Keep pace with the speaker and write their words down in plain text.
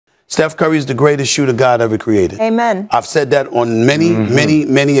Steph Curry is the greatest shooter God ever created. Amen. I've said that on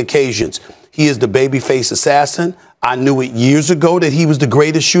many occasions. He is the babyface assassin. I knew it years ago that he was the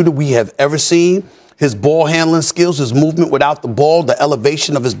greatest shooter we have ever seen. His ball handling skills, his movement without the ball, the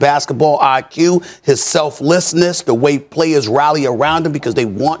elevation of his basketball IQ, his selflessness, the way players rally around him because they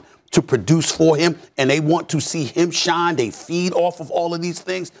want to produce for him and they want to see him shine. They feed off of all of these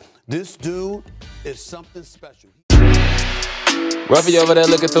things. This dude is something special. Ruffy over there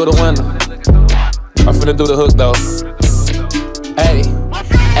looking through the window. I'm finna do the hook though. Hey,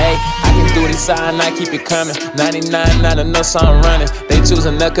 I can do this side and I keep it coming. 99, not enough, so I'm running. They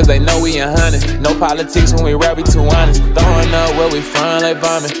choosing us cause they know we in hunting. No politics when we rap, we too honest. Throwing up where we from like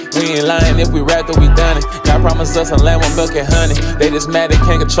vomit. We ain't lying if we rap that we done it. God promised us a land with milk and honey. They just mad they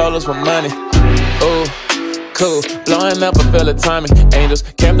can't control us with money. Ooh. Cool. Blowing up, I feel the timing. Angels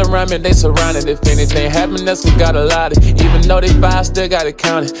camped around me, they surrounded. If anything happened, that's what got allotted. Even though they five, still got it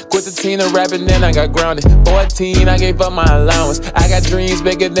counted. Quit the teen of rapping, then I got grounded. 14, I gave up my allowance. I got dreams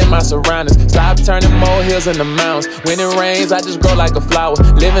bigger than my surroundings. Stop turning molehills into mountains. When it rains, I just grow like a flower.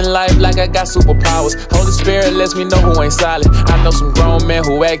 Living life like I got superpowers. Holy Spirit lets me know who ain't solid. I know some grown men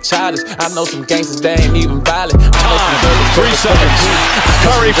who act childish. I know some gangsters that ain't even violent. I know some 3 seconds.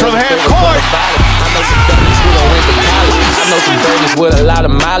 Curry from half court. I know some dummies who don't went to college. I know some birdies with a lot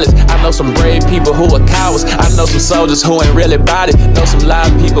of mileage. I know some brave people who are cowards. I know some soldiers who ain't really about it. Know some live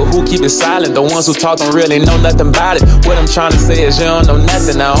people who keep it silent. The ones who talk don't really know nothing about it. What I'm trying to say is you don't know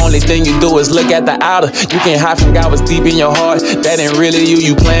nothing. The only thing you do is look at the outer. You can't hide from God what's deep in your heart. That ain't really you,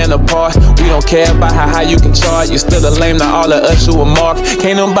 you playing a part. We don't care about how high you can charge. You're still a lame to all of us, you a mark.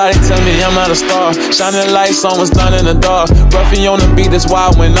 Can't nobody tell me I'm not a star. Shining lights on what's done in the dark. Ruffy on the beat, that's why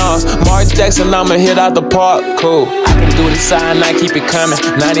I went off. Mark Jackson, I'ma hit out the park. Cool. I can do this side and I keep it coming.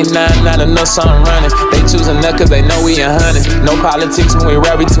 99, not enough, so I'm running. They choosing us cause they know we in hunting. No politics when we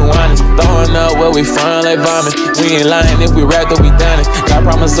rap, we too honest. Throwing up where we from like vomit. We ain't lying if we rap that we done it. God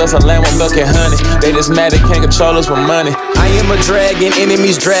promised us a land with milk and honey. They just mad they can't control us with money. I am a dragon,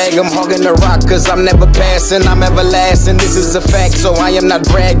 enemies drag. I'm hogging the rock cause I'm never passing. I'm everlasting, this is a fact, so I am not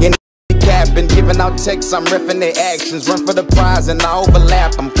bragging. Been giving out texts, I'm riffing their actions. Run for the prize and I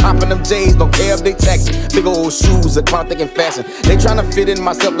overlap. I'm copping them J's, don't care if they tax. Big old shoes, a clown thinking fashion. They tryna fit in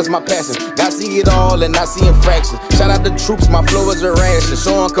myself as my passion. God see it all and I see infractions. Shout out the troops, my flow is a ration.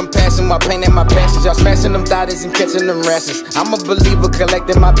 Showing compassion, my pain and my passions. Y'all smashing them dotties and catching them rashes. I'm a believer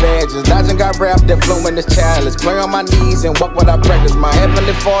collecting my badges. Dodging got rap, that flow in this childish. Play on my knees and walk what I practice. My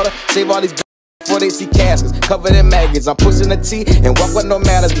heavenly Father, save all these before they see caskets, covered in maggots. I'm pushing the T and walk with no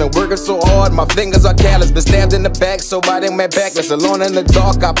manners. Been working so hard, my fingers are callous. Been stabbed in the back, so I didn't went backless. Alone in the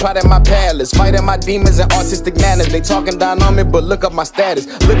dark, I plotted my palace. Fighting my demons and artistic manners. They talking down on me, but look up my status.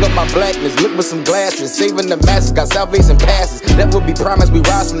 Look up my blackness, look with some glasses. Saving the masses, got salvation passes. That will be promised, we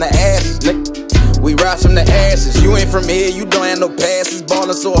rise from the ashes. We rise from the ashes. You ain't from here, you don't have no passes.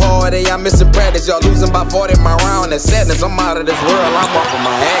 Ballin' so hard, hey, I'm missing practice. Y'all losing by 40 my round. That sadness, I'm out of this world, I'm off of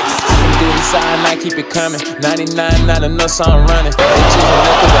my axis. Do the side and I keep it coming. 99, not enough, so I'm running. They choosing us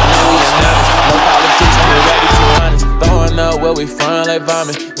cause I know we in honest. No politics when we ready to honest. Throwing up where we from like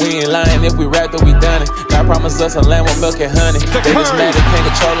vomit. We ain't lying if we rap that we done it. God promised us a land with milk and honey. They just mad they can't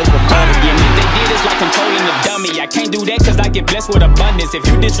control us with money. Yeah, if they did it's like controlling the dummy. I can't do that cause I get blessed with abundance. If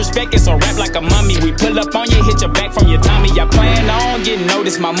you disrespect, it's a rap like a mummy. We pull up on you, hit your back from your tummy. I plan on getting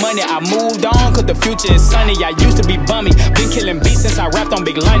noticed, my money. I moved on cause the future is sunny. I used to be bummy. Been killing beats since I rapped on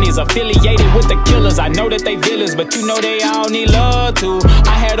Big Lunnies. Affiliated with the killers. I know that they villains, but you know they all need love too.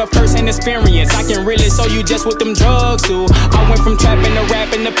 I had a first-hand experience. I can really show you just what them drugs do. I went from trapping to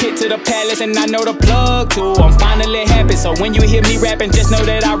rapping, the pit to the palace, and I know the plug too. I'm finally happy, so when you hear me rapping, just know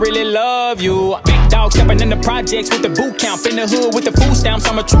that I really love you. Big dog stepping in the projects with the boot camp. In the hood with the food stamps,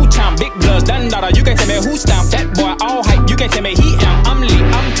 I'm a true champ. Big bloods, done daughter, you can't tell me who stamped. That boy all hype, you can't tell me he am. I'm lit,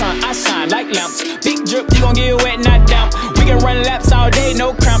 I'm turned, I shine like lamps. Big drip, you gon' get wet, not damp. We can run laps all day,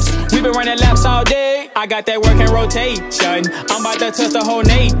 no cramps. We been running laps all day. I got that work and rotation. I'm about to touch the whole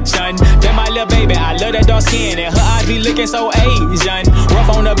nation. That my little baby, I love that dark skin, and her eyes be looking so Asian.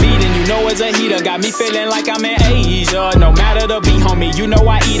 Rough on the beat, and you know it's a heater. Got me feeling like I'm in Asia. No matter the beat, homie, you know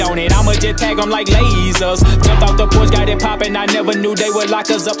I eat on it. I'ma just tag them like lasers. Jumped off the porch, got it poppin'. I never knew they would lock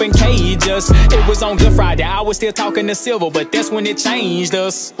us up in cages. It was on Good Friday, I was still talking to Silver, but that's when it changed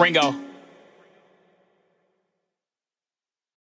us. Ringo.